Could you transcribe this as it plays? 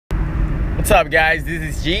What's up, guys? This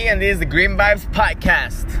is G, and this is the Green Vibes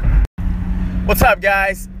Podcast. What's up,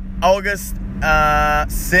 guys? August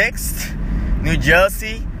 6th, New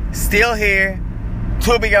Jersey, still here.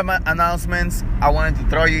 Two big announcements. I wanted to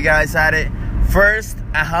throw you guys at it. First,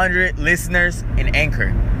 100 listeners in Anchor.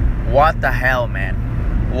 What the hell, man?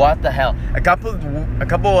 What the hell? A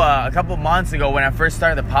couple months ago, when I first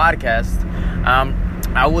started the podcast,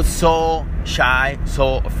 I was so shy,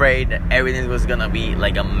 so afraid that everything was gonna be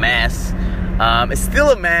like a mess. It's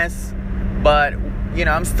still a mess, but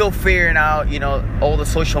I'm still figuring out, all the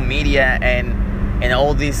social media and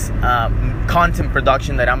all this content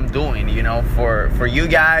production that I'm doing, for you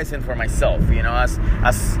guys and for myself,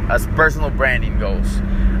 as personal branding goes.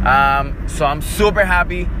 So I'm super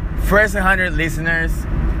happy. First 100 listeners.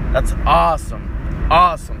 That's awesome.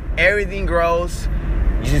 Everything grows.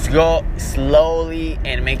 You just go slowly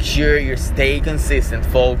and make sure you stay consistent,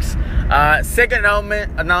 folks. Second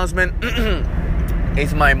announcement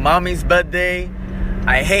it's my mommy's birthday.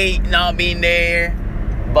 I hate not being there,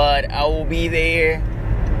 but I will be there.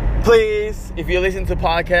 Please, if you listen to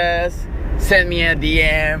podcasts, send me a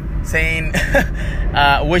DM saying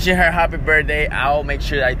wishing her happy birthday. I'll make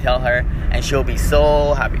sure I tell her, and she'll be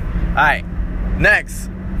so happy. Alright,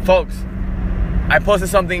 next, folks, I posted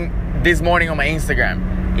something this morning on my Instagram.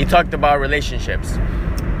 It talked about relationships.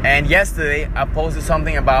 And yesterday, I posted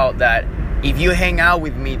something about that if you hang out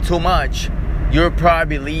with me too much, you'll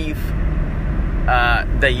probably believe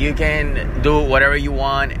that you can do whatever you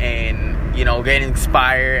want and, get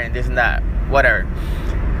inspired and this and that. Whatever.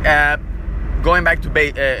 Going back to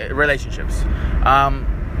relationships.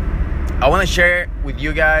 I want to share with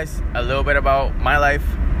you guys a little bit about my life.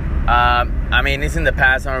 It's in the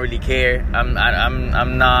past. I don't really care. I'm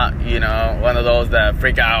not, one of those that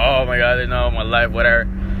freak out. Oh my God, my life, whatever.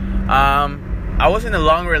 I was in a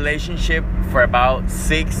long relationship for about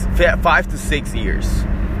 5 to 6 years.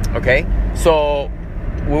 Okay, so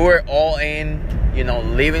we were all in,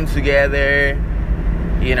 living together,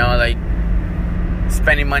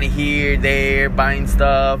 spending money here, there, buying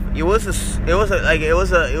stuff. It was a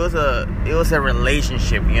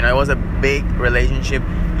relationship. It was a big relationship,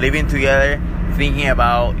 living together, thinking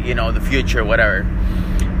about, the future, whatever.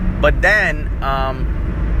 But then,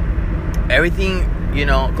 everything,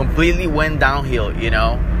 completely went downhill,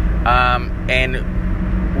 and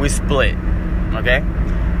we split. Okay.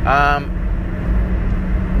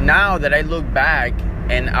 Now that I look back,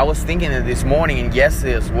 and I was thinking it this morning and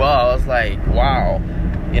yesterday as well, I was like, wow,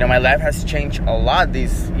 my life has changed a lot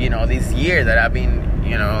this year that I've been,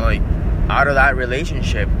 out of that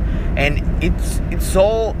relationship. And it's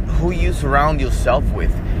all who you surround yourself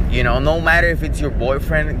with, no matter if it's your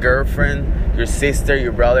boyfriend, girlfriend, your sister,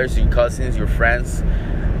 your brothers, your cousins, your friends,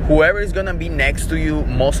 whoever is gonna be next to you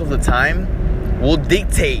most of the time will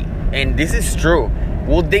dictate, and this is true,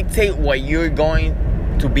 will dictate what you're going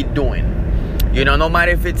to be doing. No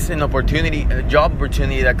matter if it's an opportunity, a job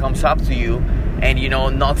opportunity that comes up to you and,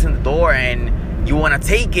 knocks on the door and you want to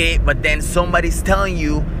take it, but then somebody's telling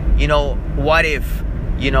you, what if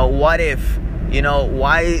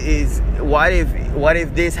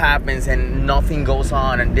this happens and nothing goes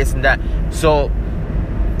on and this and that. So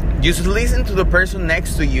just listen to the person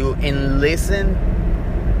next to you and listen,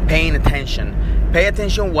 paying attention. Pay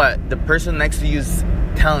attention what the person next to you is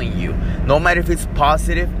telling you, no matter if it's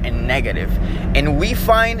positive and negative. And we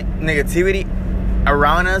find negativity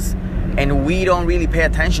around us and we don't really pay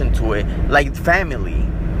attention to it, like family.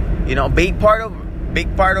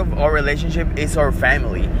 Big part of our relationship is our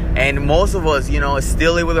family. And most of us,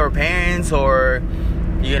 still live with our parents or,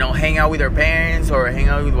 hang out with our parents or hang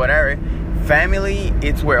out with whatever. Family,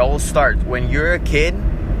 it's where it all starts. When you're a kid,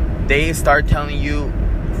 they start telling you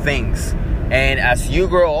things. And as you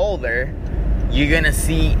grow older, you're going to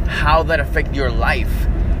see how that affects your life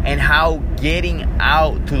and how getting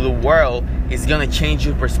out to the world is going to change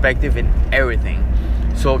your perspective in everything.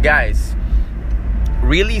 So guys,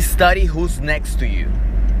 really study who's next to you.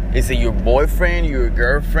 Is it your boyfriend, your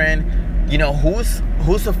girlfriend?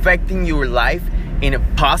 Who's affecting your life in a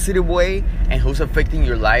positive way and who's affecting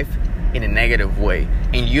your life in a negative way.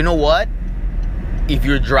 And you know what? If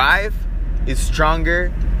your drive is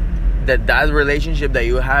stronger, that relationship that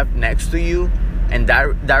you have next to you and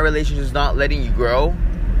that relationship is not letting you grow,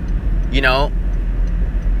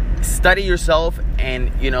 study yourself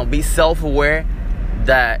and, be self-aware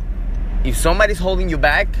that if somebody's holding you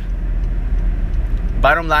back,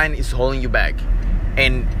 bottom line is holding you back.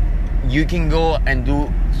 And you can go and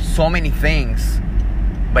do so many things,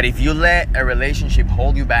 but if you let a relationship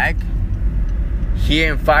hold you back,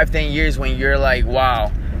 here in 5-10 years when you're like,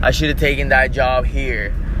 wow, I should have taken that job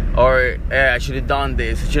here, or I should have done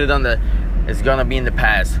this, I should have done that, is gonna be in the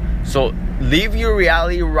past. So leave your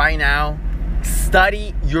reality right now,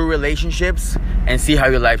 study your relationships, and see how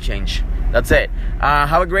your life change. That's it.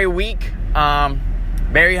 Have a great week.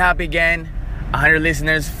 Very happy again. 100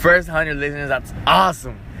 listeners, first 100 listeners. That's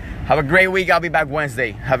awesome. Have a great week. I'll be back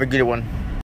Wednesday. Have a good one.